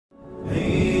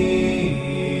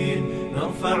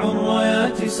رفعوا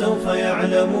الرايات سوف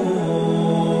يعلمون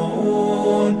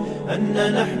أن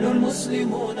نحن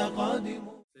المسلمون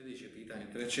قادمون. Sljedeće pitanje,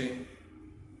 treće.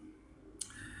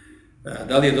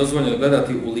 Da li je dozvoljeno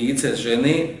gledati u lice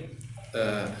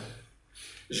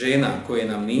žena koje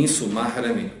nam nisu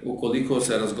mahremi ukoliko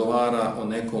se razgovara o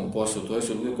nekom poslu, to jest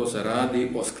ukoliko se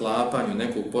radi o sklapanju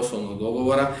nekog poslovnog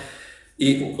dogovora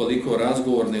i ukoliko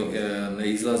razgovor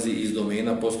ne izlazi iz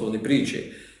domena poslovne priče,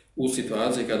 u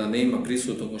situaciji kada nema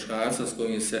prisutnog muškarca s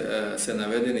kojim se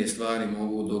navedene stvari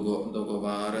mogu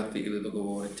dogovarati ili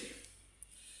dogovoriti.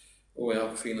 Ovo je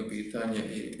jako fino pitanje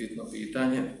i bitno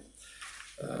pitanje.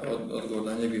 Odgovor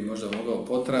na njeg bi možda mogao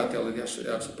potrati, ali ja ću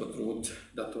se potruditi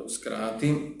da to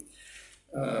skratim.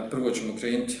 Prvo ćemo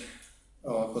krenuti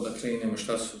ovako da krenemo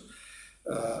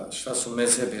šta su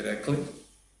mezhebi rekli.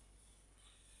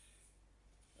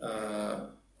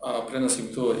 A prenosim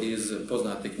to iz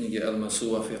poznate knjige El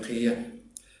Masu'a Fiqhije,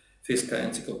 Fiska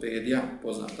enciklopedija,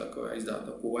 poznata koja je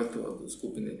izdata u Kuvajtu od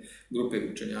skupine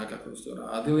grupe učenjaka koji su to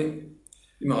radili.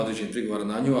 Ima određen prigovor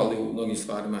na nju, ali u mnogim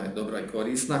stvarima je dobra i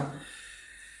korisna.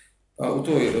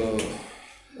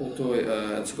 U toj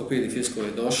enciklopediji Fiskoj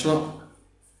je došlo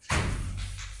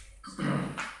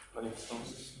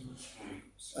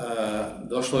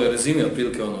došlo je rezime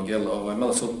otprilike onog,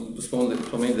 malo sam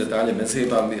spomenuti detalje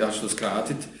mezheba, ja ću to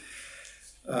skratiti.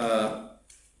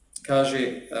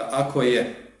 Kaže, ako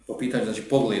je, po pitanju znači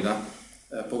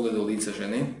pogleda u lice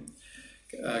žene,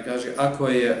 kaže, ako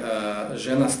je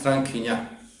žena strankinja,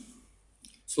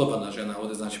 slobodna žena,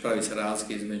 ovdje znači pravi se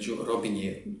razlike između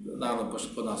robinje, naravno,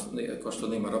 pošto kod nas, kao što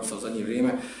nema ropstva u zadnje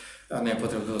vrijeme, nema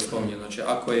potrebe da spominje, znači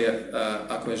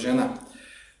ako je žena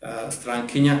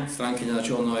strankinja,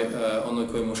 znači onoj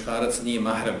koji muškarac nije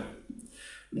mahrem,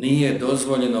 nije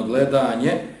dozvoljeno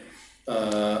gledanje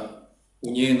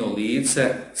u njeno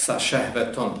lice sa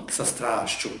šehvetom, sa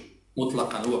strašću,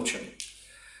 mutlakan uopćen.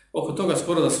 Oko toga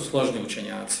skoro da su složni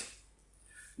učenjaci,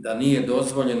 da nije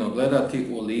dozvoljeno gledati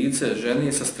u lice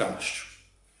ženi sa strašću.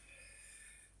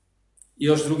 I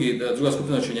još druga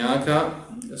skupina učenjaka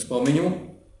spominju,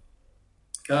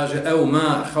 kaže, evo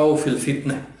ma haufil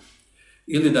fitne,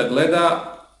 ili da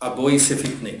gleda, a boji se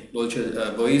fitne,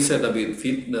 boji se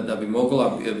da bi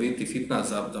mogla biti fitna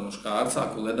za muškarca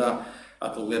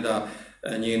ako gleda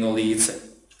njeno lice.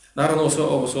 Naravno,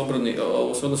 ovo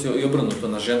se odnosi i obrnuto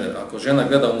na žene. Ako žena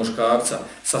gleda u muškarca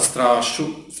sa strašću,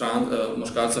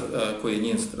 muškarca koji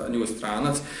je njoj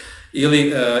stranac,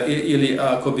 ili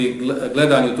ako bi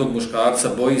gledanju tog muškarca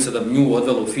boji se da bi nju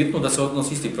odvelo u fitnu, da se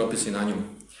odnosi isti propisi na nju.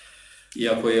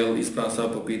 Iako je ispravno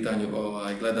stav po pitanju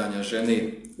gledanja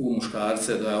žene u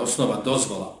muškarce, da je osnova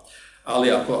dozvola.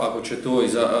 Ali ako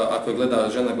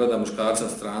žena gleda muškarca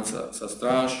stranca sa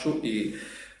strašću i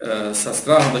sa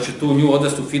strahom da će tu nju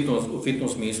odvesti u fitnom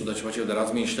smislu, da će početi da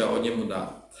razmišlja o njemu,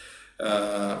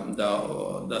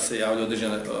 da se javlja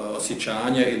određene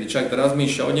osjećanja ili čak da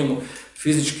razmišlja o njemu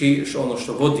fizički, ono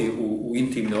što vodi u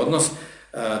intimni odnos,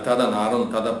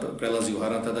 tada prelazi u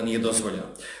haram, tada nije dozvoljeno.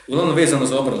 Uglavnom vezano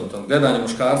za obrnuto, gledanje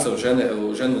muškarca u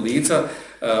ženu lica,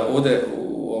 ovdje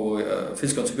u ovoj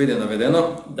fiskoj enciklopediji je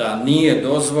navedeno da nije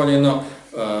dozvoljeno,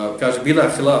 kaže bila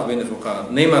hilaf bejne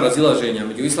fuqaha, nema razilaženja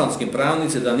među islamskim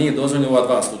pravnicima da nije dozvoljeno ova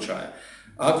dva slučaja.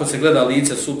 Ako se gleda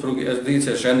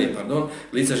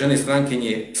lice žene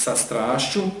strankinje sa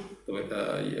strašću, to je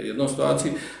jedna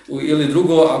situacija, ili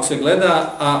drugo, ako se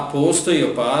gleda, a postoji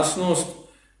opasnost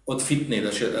od fitne,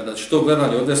 da će to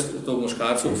gledanje odvesti tog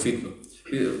muškarca u fitnu.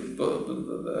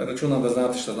 Računam da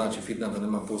znate šta znači fitna, da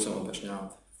nema posebno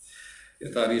objašnjavati,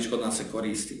 jer ta riječ kod nas se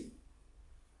koristi.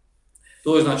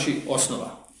 To je znači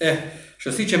osnova.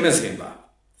 Što se tiče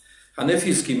mezheba,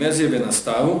 hanefijski mezheb je na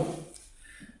stavu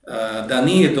da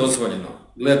nije dozvoljeno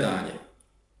gledanje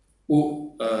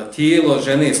u tijelo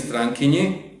žene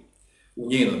strankinje, u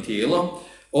njeno tijelo,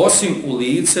 osim u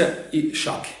lice i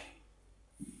šake.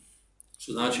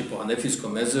 Što znači po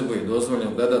hanefijskom mezhebu je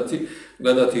dozvoljeno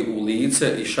gledati u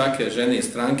lice i šake žene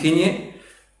strankinje,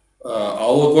 a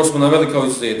ovo ko smo naveli kao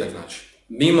izuzetak, znači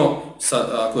mimo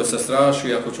ako je sa strašću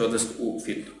i ako će odvesti u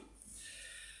fitnu.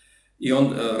 I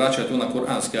on vraća tu na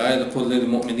kuranski ajet, kod lili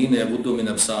mu'minine yaghuddu min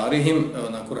absarihim,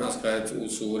 na kuranski ajet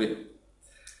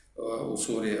u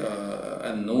suri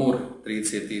An-Nur,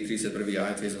 30. i 31.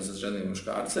 ajet vezan za žene i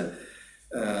muškarce.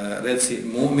 Reci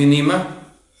mu'minima,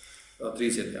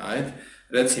 30. ajet,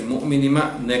 reci mu'minima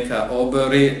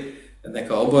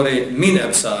neka obore min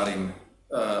absarim,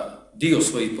 dio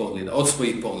svojih pogleda, od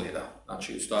svojih pogleda.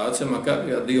 Znači u situacijama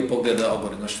kada dio pogleda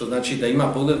obore, što znači da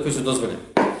ima pogled koji su dozvoljeni.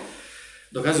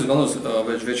 Dokazuju,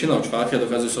 većina učenjaka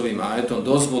dokazuje s ovim ajetom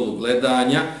dozvolu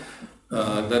gledanja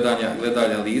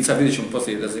gledanja lica, vidjet ćemo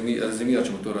poslije, rezimirat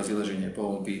ćemo to razilaženje po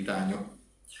ovom pitanju.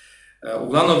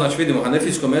 Uglavnom, znači, vidimo u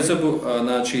hanefijskom mezhebu,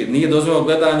 znači, nije dozvoljeno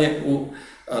gledanje u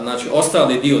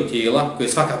ostali dio tijela koji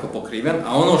je svakako pokriven,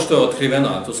 a ono što je otkriveno,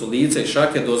 a to su lice i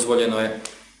šake, dozvoljeno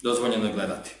je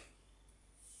gledati.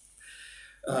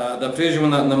 Da prijeđemo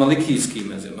na malikijski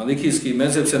mezheb. Malikijski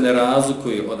mezheb se ne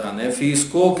razlikuje od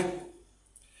hanefijskog,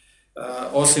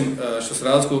 osim što se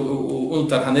razlikuje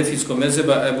unutar hanefijskog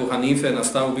mezheba, Ebu Hanife je na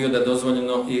stavu bio da je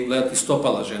dozvoljeno i gledati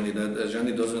stopala ženi, da je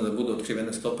ženi dozvoljeno da budu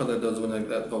otkrivene stopala, da je dozvoljeno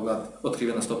gledati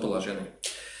otkrivena stopala ženi.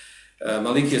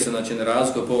 Malikije se znači ne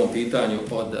razlikuje po ovom pitanju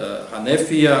od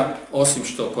Hanefija, osim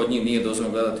što kod njih nije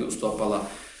dozvoljeno gledati u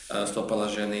stopala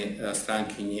ženi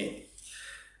strankinje.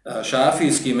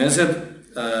 Šafijski mezheb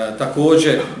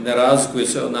također ne razlikuje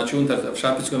se, znači unutar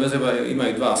šafijskog mezheba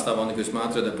imaju dva stava, oni koji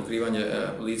smatraju da je pokrivanje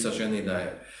lica ženi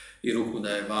i ruku da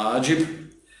je vađib,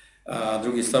 a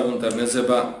drugi stav unutar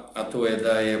mezheba, a to je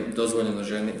da je dozvoljeno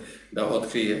ženi da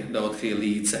otkrije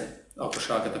lice, a oko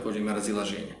šaka također ima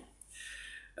razilaženje.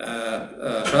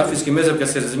 Šafijski mezheb kad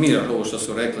se rezimira ovo što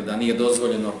su rekli, da nije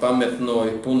dozvoljeno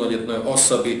pametnoj, punoljetnoj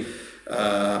osobi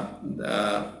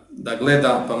da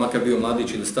gleda, pa makar bio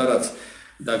mladić ili starac,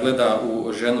 da gleda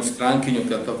u ženu strankinju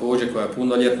također koja je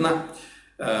punoljetna,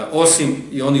 osim,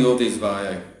 i oni ovdje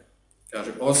izdvajaju,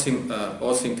 kaže,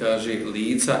 osim kaže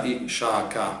lica i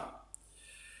šaka.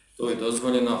 To je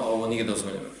dozvoljeno, a ovo nije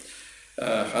dozvoljeno.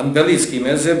 Hanbelijski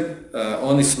mezheb,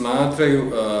 oni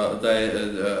smatraju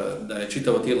da je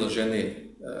čitavo tijelo žene,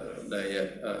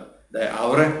 da je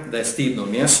aure, da je stidno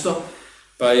mjesto,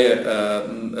 pa je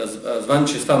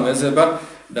zvanični stav mezheba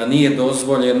da nije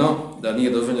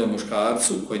dozvoljeno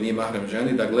muškarcu koji nije mahrem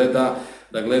ženi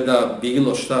da gleda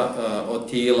bilo šta od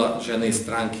tijela žene i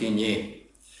strankinje.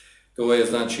 To je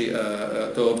znači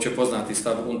to je opće poznati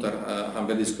stav unutar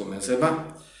hanbelijskog mezheba.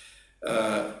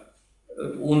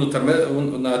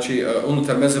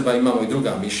 Unutar mezheba imamo i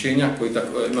druga mišljenja,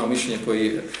 imamo mišljenje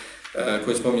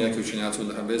koji spominje neki učenjaci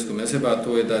unutar hanbelijskog mezheba, a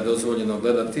to je da je dozvoljeno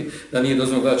gledati, da nije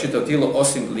dozvoljeno gledati čitavo tijelo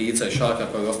osim lica i šaka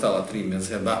koja je ostala tri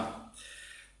mezheba.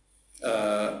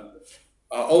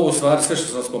 A ovo stvari, sve što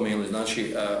smo spomenuli,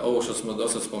 znači ovo što smo do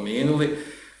sad spomenuli,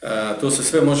 to se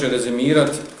sve može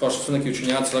rezimirati, kao što su neki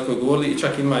učenjaci lako govorili, i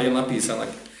čak ima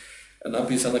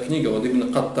napisana knjiga od Ibn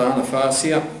Qattana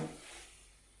Fasija,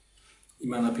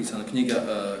 ima napisana knjiga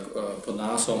pod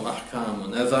naslovom Ahkamu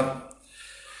Nezar,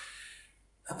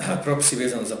 propisi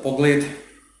vezani za pogled.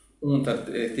 Unutar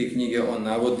te knjige on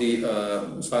navodi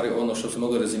u stvari ono što se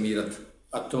moglo rezimirati,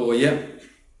 a to je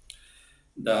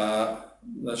da,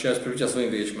 znači ja ću pričati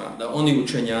svojim riječima, da oni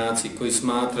učenjaci koji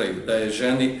smatraju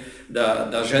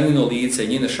da ženino lice i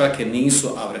njene šake nisu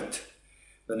avret,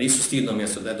 da nisu stidno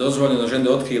mjesto, da je dozvoljeno ženi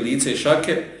da otkrije lice i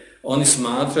šake, oni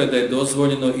smatraju da je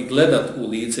dozvoljeno i gledat u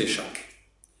lice i šake.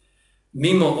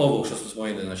 Mimo ovog što smo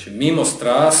spomenuli, znači mimo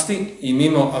strasti i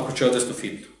mimo ako će odvesti u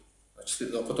fitnu.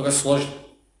 Znači oko toga se složiti.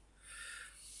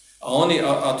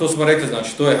 A to smo rekli,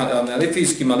 znači to je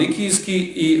hanefijski, malikijski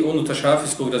i unutar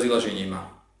šafijskog razilaženja ima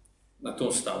na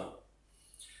tom stavu.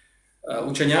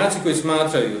 Učenjaci koji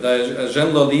smatraju da je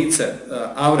ženilo lice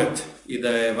avret i da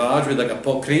je važno da ga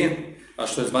pokrije, a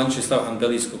što je zvanični stav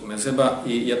hanbelijskog mezheba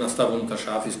i jedan stav unutar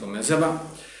šafijskog mezheba,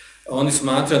 oni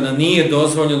smatraju da nije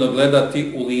dozvoljeno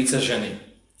gledati u lice ženi,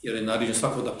 jer je naređeno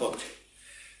svakog da pokrije.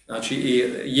 Znači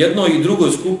i jednoj i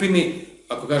drugoj skupini,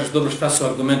 ako kažeš dobro šta su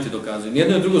argumenti dokazuju,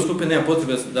 jednoj i drugoj skupini nema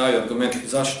potrebe da daju argumenti.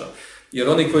 Zašto? Jer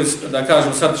oni koji, da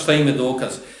kažem sad šta im je dokaz,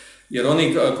 jer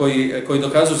oni koji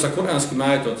dokazuju sa kuranskim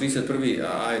ajetom, 31.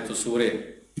 ajetu sure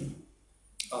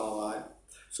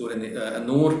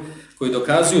Nur, koji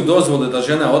dokazuju dozvole da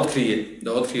žena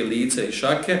otkrije lice i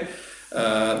šake,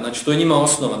 znači to je njima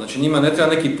osnova, znači njima ne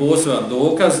treba neki poseban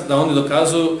dokaz da oni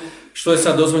dokazuju što je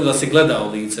sad dozvoljeno da se gleda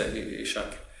u lice i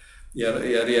šake.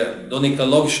 Jer je donikle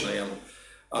logično, jel?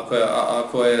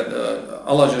 Ako je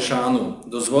Allah Žešanu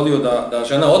dozvolio da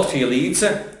žena otkrije lice,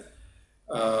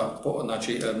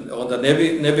 znači onda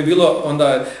ne bi bilo,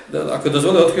 onda ako je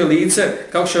dozvolio da otkrije lice,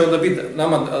 kako će onda biti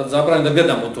nama zabranjeno da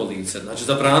gledamo u to lice? Znači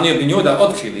zabranio bi njoj da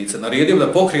otkrije lice, naredio da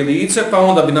pokrije lice, pa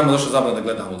onda bi nama došlo zabranjeno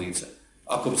da gledamo lice.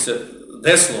 Ako bi se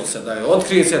desilo se da je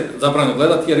otkrije se, zabranjeno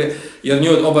gledati jer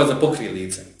njoj obaveza pokrije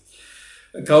lice.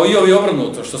 Kao i ovi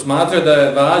obrnuto, što smatraju da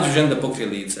je vađu ženi da pokrije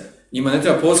lice. Njima ne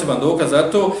treba poseban dokaz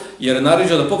za to, jer je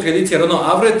naređeno da pokrije lice, jer ono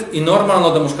avret i normalno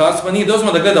da muškarcima nije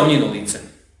dozvoljeno da gleda u njeno lice,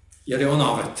 jer je ono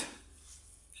avret.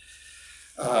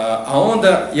 A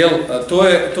onda,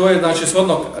 to je znači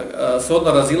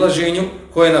shodno razilaženju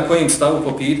koje na kojim stavu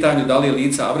po pitanju da li je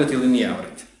lice avret ili nije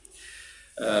avret.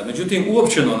 Međutim,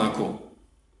 uopćeno onako,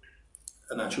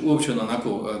 znači uopće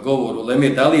onako govor uleme,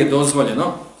 da li je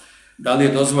dozvoljeno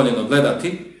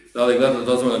gledati,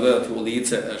 dozvoljeno gledati u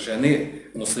lice žene,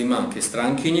 muslimanke,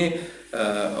 strankinje.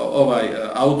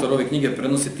 Autor ove knjige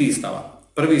prenosi 3 stava.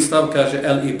 Prvi stav kaže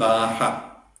el ibaha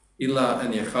illa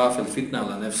en je hafil fitna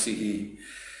la nefsihi.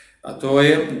 A to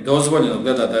je dozvoljeno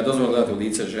gledati u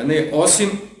lice žene, osim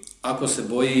ako se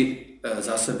boji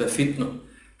za sebe fitnu.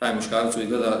 Taj muškarac koji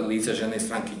gleda lice žene i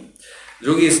strankinje.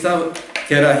 Drugi stav,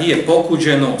 kerahije,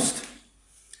 pokuđenost.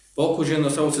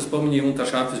 Pokuđenost, ovo se spominje unutar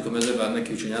šafijskog mezheba,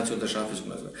 neki učenjaci unutar šafijskog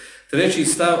mezheba. Treći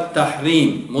stav,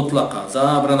 tahrim, mutlaka,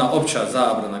 zabrana, opća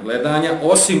zabrana gledanja,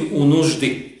 osim u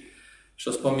nuždi,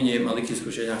 što spominje malikijski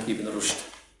učenjak Ibn Rušd.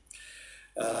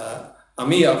 A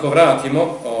mi ako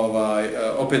vratimo,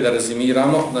 opet da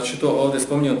rezimiramo, znači to ovdje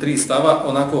spominjemo 3 stava,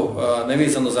 onako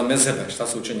nevezano za mezhebe, šta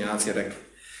su učenjaci rekli.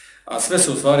 A sve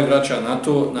se u stvari vraća na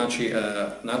to, znači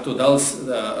na to da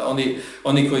li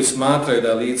oni koji smatraju da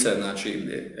je lice, znači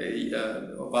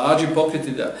vađi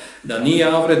pokriti, da nije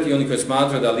avret, i oni koji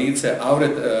smatraju da je lice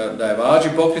avret, da je vađi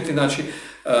pokriti, znači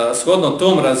shodno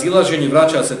tom razilaženju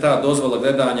vraća se ta dozvola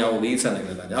gledanja u lice, ne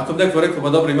gledanja. Ako bi neko rekao, pa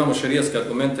dobro, imamo šerijatske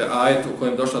argumente, ajet u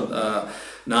kojem došla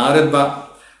naredba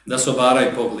da se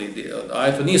obaraju pogledi.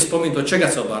 Ajet nije spomenuto od čega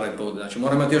se obaraju pogledi, znači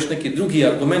mora imati još neki drugi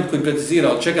argument koji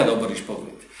precizira od čega da obariš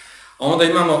pogled. A onda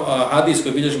imamo hadis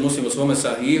koji bilježi Muslim u svome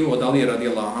sahihu od Alije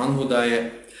radijallahu anhu, da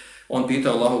je on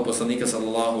pitao Allahov poslanika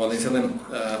sallallahu alejhi ve sellem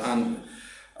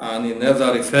ani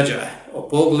nazari feđa, o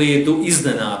pogledu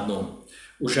iznenadnom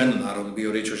u ženu, naravno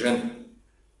bio riječ o ženi.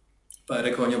 Pa je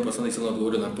rekao njemu poslanik sallallahu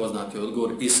odgovorio na poznati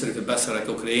odgovor, isrif besara,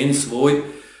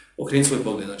 okreni svoj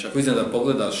pogled. Znači ako iznenada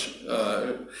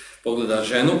pogledaš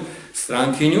ženu,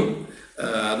 strankinju,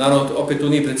 naravno, opet tu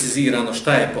nije precizirano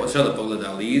šta da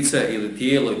pogleda lice ili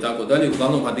tijelo i tako dalje.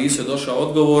 Uglavnom hadisu je došao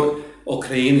odgovor,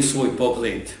 okreni svoj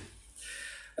pogled.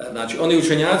 Znači, oni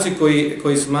učenjaci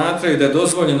koji smatraju da je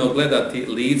dozvoljeno gledati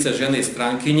lice žene i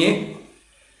strankinje,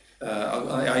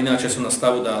 a inače su na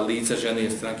stavu da lice žene i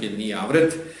strankinje nije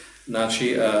avret,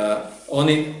 znači,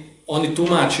 oni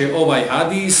tumače ovaj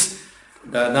hadis,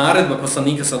 da naredba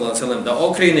poslanika sallallahu alejhi ve sellem da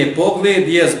okrene pogled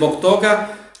je zbog toga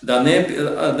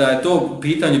da je to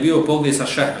pitanje bio pogled sa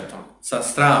šehvetom, sa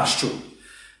strašću,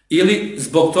 ili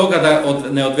zbog toga da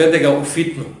ne odvede ga u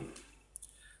fitnu,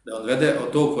 da odvede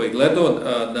od tog koji gledao,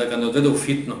 da ga ne odvede u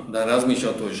fitnu, da razmišlja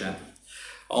o toj ženi.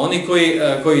 A oni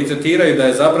koji tretiraju da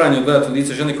je zabranjeno gledati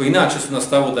lice žene, koji inače su na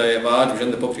stavu da je važno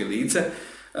žene da pokrije lice,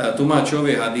 tumače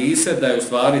ove hadise da je u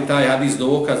stvari taj hadis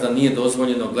dokaz da nije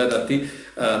dozvoljeno gledati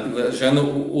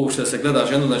ženu, uopšte se gleda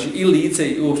ženu, znači i lice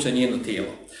i uopšte njeno tijelo.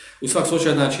 U svakom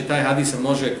slučaju, znači, taj hadis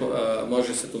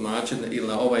može se tumačiti ili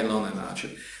na ovaj ili na onaj način.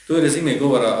 To je rezime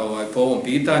govora po ovom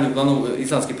pitanju. Uglavnom,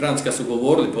 islamski pravnici su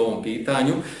govorili po ovom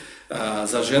pitanju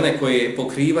za žene koje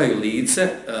pokrivaju lice,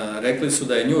 rekli su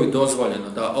da je njoj dozvoljeno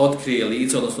da otkrije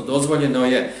lice, odnosno dozvoljeno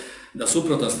je da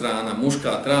suprotna strana,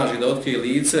 muška, traži da otkrije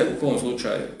lice. U kom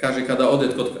slučaju? Kaže, kada ode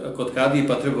kod kadije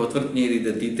pa treba utvrditi njen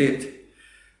identitet,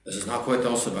 da se zna ko je ta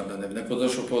osoba, da ne bi neko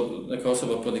došao neka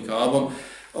osoba pod nikabom,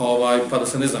 pa da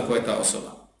se ne zna ko je ta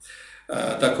osoba.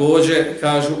 Također,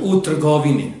 kažu, u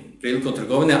trgovini, prilikom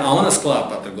trgovine, a ona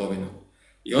sklapa trgovinu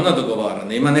i ona dogovara,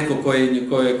 nema neko koji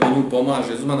nju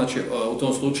pomaže, znači u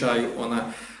tom slučaju ona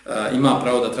ima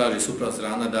pravo da traži suprotna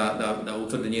strana da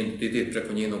utvrdi njen identitet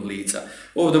preko njenog lica.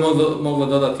 Ovdje moglo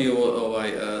dodati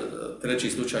treći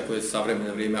slučaj koji je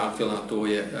savremeno vrijeme aktualan, to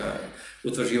je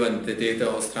utvrđivanje identiteta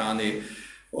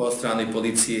od strane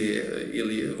policije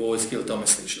ili vojske ili tome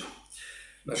slično.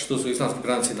 Znači, to su islamski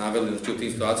pravnici naveli, znači, u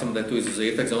tim situacijama da je to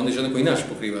izuzetak za one žene koji inače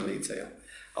pokrivaju lice. Ja.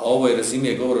 A ovo je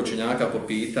rezime govor učenjaka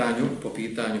po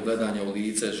pitanju gledanja u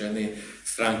lice žene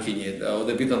strankinje.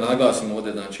 Ovdje je bitno da naglasimo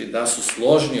ovdje, znači, da su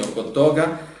složni oko toga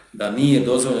da nije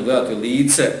dozvoljeno gledati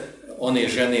lice one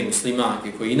žene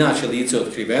muslimanke koji inače lice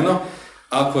otkriveno,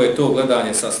 ako je to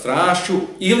gledanje sa strašću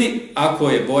ili ako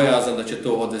je bojazan da će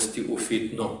to odvesti u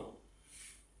fitnu.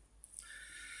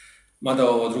 Mada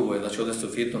ovo drugo je da će odvesti u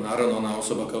fitnu, naravno ona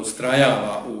osoba koja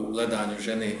ustrajava u gledanju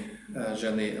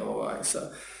ženi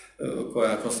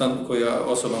koja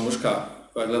osoba muška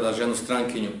koja gleda ženu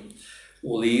strankinju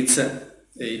u lice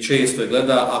i često je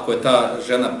gleda, ako je ta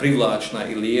žena privlačna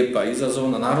i lijepa,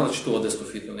 izazovna, naravno da će to odvesti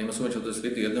u fitnu. Nema sumnje će odvesti u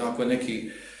fitnu, jedno ako je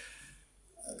neki,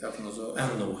 kako nazove,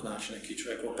 neki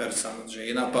čovjek opersan od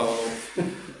žena,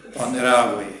 pa ne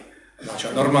reaguje. Znači,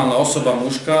 normalna osoba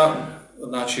muška,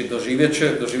 znači,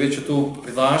 doživjet će tu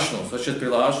privlačnost,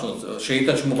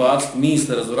 šeitan će mu baciti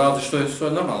misle, razvorati, što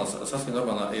je normalna, sasvim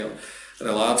normalna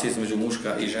relacija između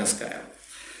muška i ženska.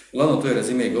 Uglavnom, to je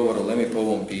rezime i govor o lemi po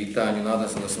ovom pitanju, nadam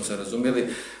se da smo se razumjeli.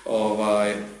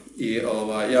 I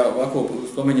ja ovako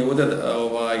spomenjem ovdje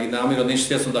i namjerno ništa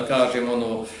svjesno da kažem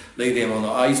da idem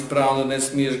a ispravno ne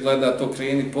smiješ gledati,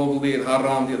 okreni pogled,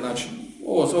 haram, znači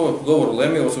ovo govor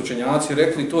uleme, ovo su učenjaci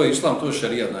rekli, to je islam, to je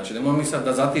šerijat, znači nemoj mi sad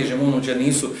da zatežemo gdje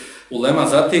nisu ulema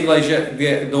zategla i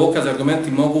gdje dokaze,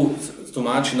 argumenti mogu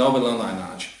tumačiti na ovaj ili onaj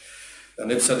način. Da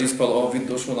ne bi sad ispalo, vidi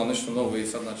došlo na nešto novo i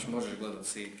sad znači možeš gledati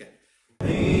slike.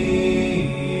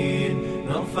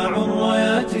 نرفع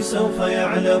الرايات سوف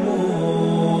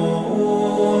يعلمون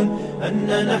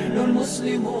أن نحن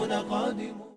المسلمون قادمون